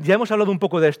que ya hemos hablado un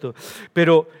poco de esto.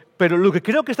 Pero lo que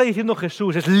creo que está diciendo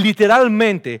Jesús es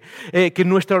literalmente que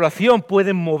nuestra oración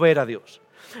puede mover a Dios.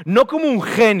 no como un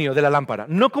genio de la lámpara,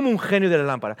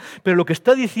 pero lo que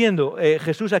está diciendo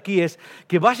Jesús aquí es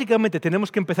que básicamente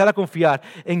tenemos que empezar a confiar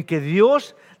en que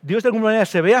Dios de alguna manera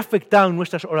se ve afectado en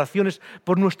nuestras oraciones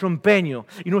por nuestro empeño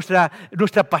y nuestra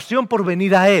pasión por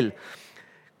venir a Él.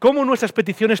 ¿Cómo nuestras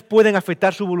peticiones pueden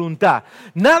afectar su voluntad?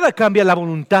 Nada cambia la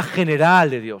voluntad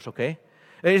general de Dios, ¿ok?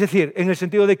 Es decir, en el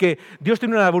sentido de que Dios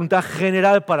tiene una voluntad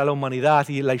general para la humanidad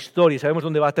y la historia, y sabemos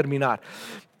dónde va a terminar.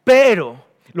 Pero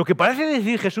lo que parece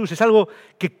decir Jesús es algo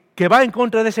que va en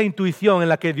contra de esa intuición en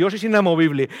la que Dios es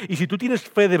inamovible. Y si tú tienes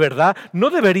fe de verdad, no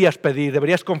deberías pedir,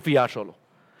 deberías confiar solo.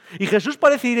 Y Jesús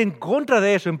parece ir en contra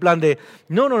de eso, en plan de,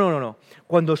 no.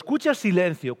 Cuando escuchas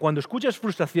silencio, cuando escuchas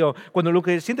frustración, cuando lo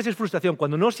que sientes es frustración,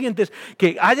 cuando no sientes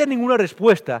que haya ninguna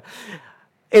respuesta,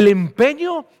 el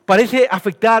empeño parece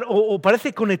afectar o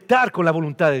parece conectar con la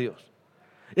voluntad de Dios.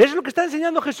 Eso es lo que está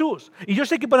enseñando Jesús. Y yo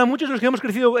sé que para muchos de los que hemos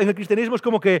crecido en el cristianismo es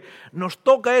como que nos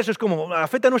toca eso, es como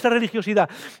afecta a nuestra religiosidad.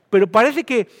 Pero parece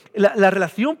que la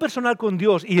relación personal con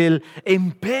Dios y el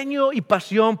empeño y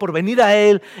pasión por venir a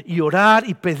Él y orar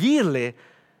y pedirle,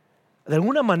 de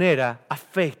alguna manera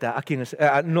afecta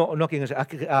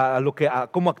a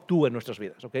cómo actúa en nuestras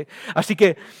vidas. ¿Okay? Así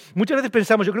que muchas veces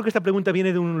pensamos, yo creo que esta pregunta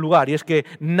viene de un lugar y es que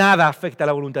nada afecta a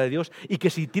la voluntad de Dios y que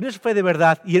si tienes fe de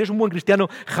verdad y eres un buen cristiano,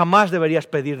 jamás deberías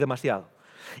pedir demasiado.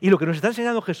 Y lo que nos está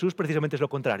enseñando Jesús precisamente es lo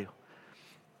contrario.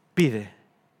 Pide,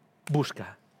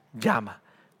 busca, llama.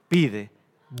 Pide,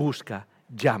 busca,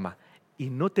 llama. Y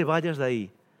no te vayas de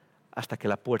ahí hasta que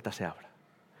la puerta se abra.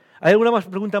 ¿Hay alguna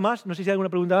pregunta más? No sé si hay alguna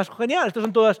pregunta más. Genial, estas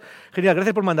son todas. Genial,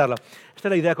 gracias por mandarla. Esta es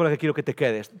la idea con la que quiero que te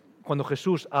quedes. Cuando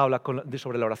Jesús habla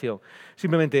sobre la oración,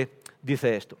 simplemente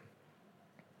dice esto.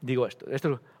 Digo esto.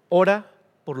 Ora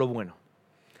por lo bueno.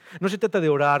 No se trata de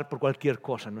orar por cualquier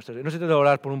cosa. No se trata de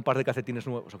orar por un par de calcetines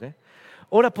nuevos. ¿Okay?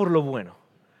 Ora por lo bueno.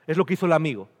 Es lo que hizo el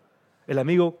amigo. El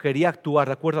amigo quería actuar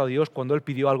de acuerdo a Dios cuando él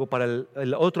pidió algo para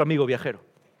el otro amigo viajero.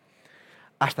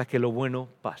 Hasta que lo bueno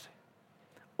pase.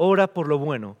 Ora por lo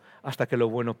bueno hasta que lo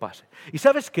bueno pase. ¿Y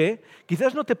sabes qué?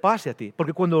 Quizás no te pase a ti,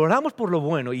 porque cuando oramos por lo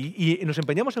bueno y nos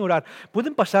empeñamos en orar,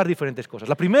 pueden pasar diferentes cosas.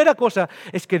 La primera cosa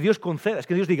es que Dios conceda, es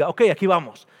que Dios diga, ok, aquí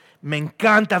vamos, me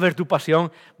encanta ver tu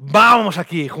pasión, vamos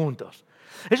aquí juntos.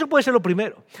 Eso puede ser lo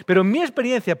primero, pero en mi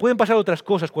experiencia pueden pasar otras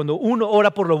cosas cuando uno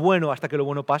ora por lo bueno hasta que lo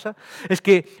bueno pasa. Es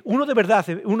que uno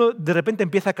de repente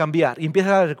empieza a cambiar y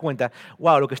empieza a darse cuenta,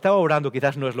 wow, lo que estaba orando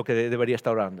quizás no es lo que debería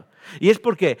estar orando. ¿Y es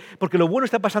por qué? Porque lo bueno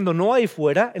está pasando no ahí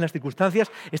fuera, en las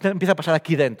circunstancias, empieza a pasar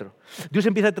aquí dentro. Dios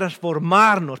empieza a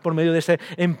transformarnos por medio de ese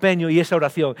empeño y esa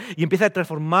oración y empieza a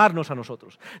transformarnos a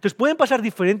nosotros. Entonces pueden pasar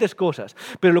diferentes cosas,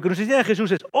 pero lo que nos enseña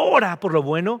Jesús es ora por lo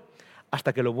bueno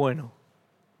hasta que lo bueno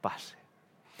pase.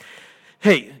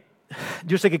 Hey,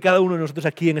 yo sé que cada uno de nosotros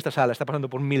aquí en esta sala está pasando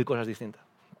por 1000 cosas distintas.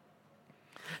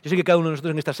 Yo sé que cada uno de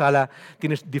nosotros en esta sala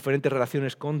tiene diferentes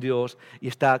relaciones con Dios y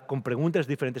está con preguntas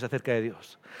diferentes acerca de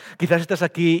Dios. Quizás estás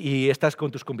aquí y estás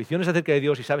con tus convicciones acerca de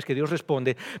Dios y sabes que Dios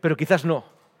responde, pero quizás no.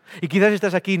 Y quizás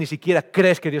estás aquí y ni siquiera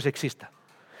crees que Dios exista.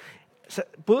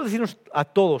 Puedo decirnos a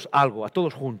todos algo, a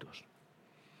todos juntos.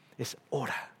 Es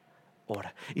ora.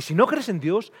 Y si no crees en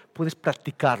Dios, puedes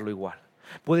practicarlo igual.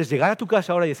 Puedes llegar a tu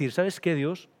casa ahora y decir, ¿sabes qué,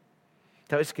 Dios?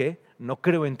 ¿Sabes qué? No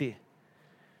creo en ti.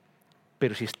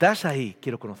 Pero si estás ahí,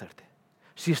 quiero conocerte.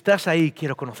 Si estás ahí,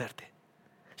 quiero conocerte.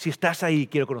 Si estás ahí,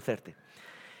 quiero conocerte.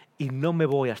 Y no me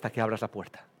voy hasta que abras la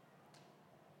puerta.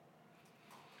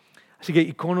 Así que,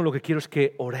 Icono, lo que quiero es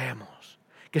que oremos.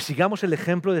 Que sigamos el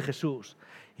ejemplo de Jesús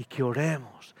y que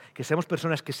oremos. Que seamos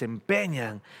personas que se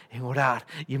empeñan en orar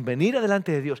y en venir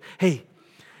adelante de Dios. Hey,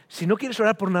 si no quieres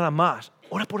orar por nada más,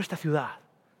 ora por esta ciudad.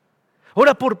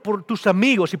 Ora por tus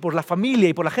amigos y por la familia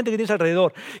y por la gente que tienes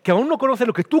alrededor, que aún no conoce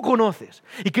lo que tú conoces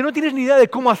y que no tienes ni idea de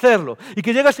cómo hacerlo. Y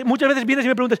que muchas veces vienes y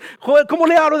me preguntas, joder, ¿cómo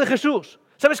le hablo de Jesús?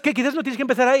 ¿Sabes qué? Quizás no tienes que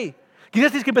empezar ahí. Quizás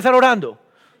tienes que empezar orando.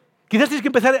 Quizás tienes que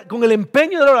empezar con el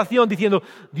empeño de la oración diciendo,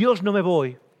 Dios, no me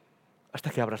voy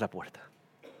hasta que abras la puerta.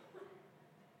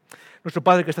 Nuestro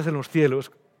Padre que estás en los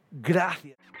cielos,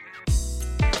 gracias.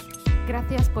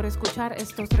 Gracias por escuchar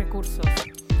estos recursos.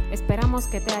 Esperamos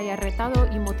que te haya retado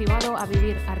y motivado a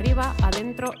vivir arriba,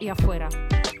 adentro y afuera.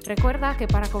 Recuerda que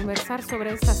para conversar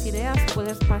sobre estas ideas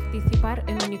puedes participar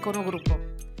en un Icono Grupo.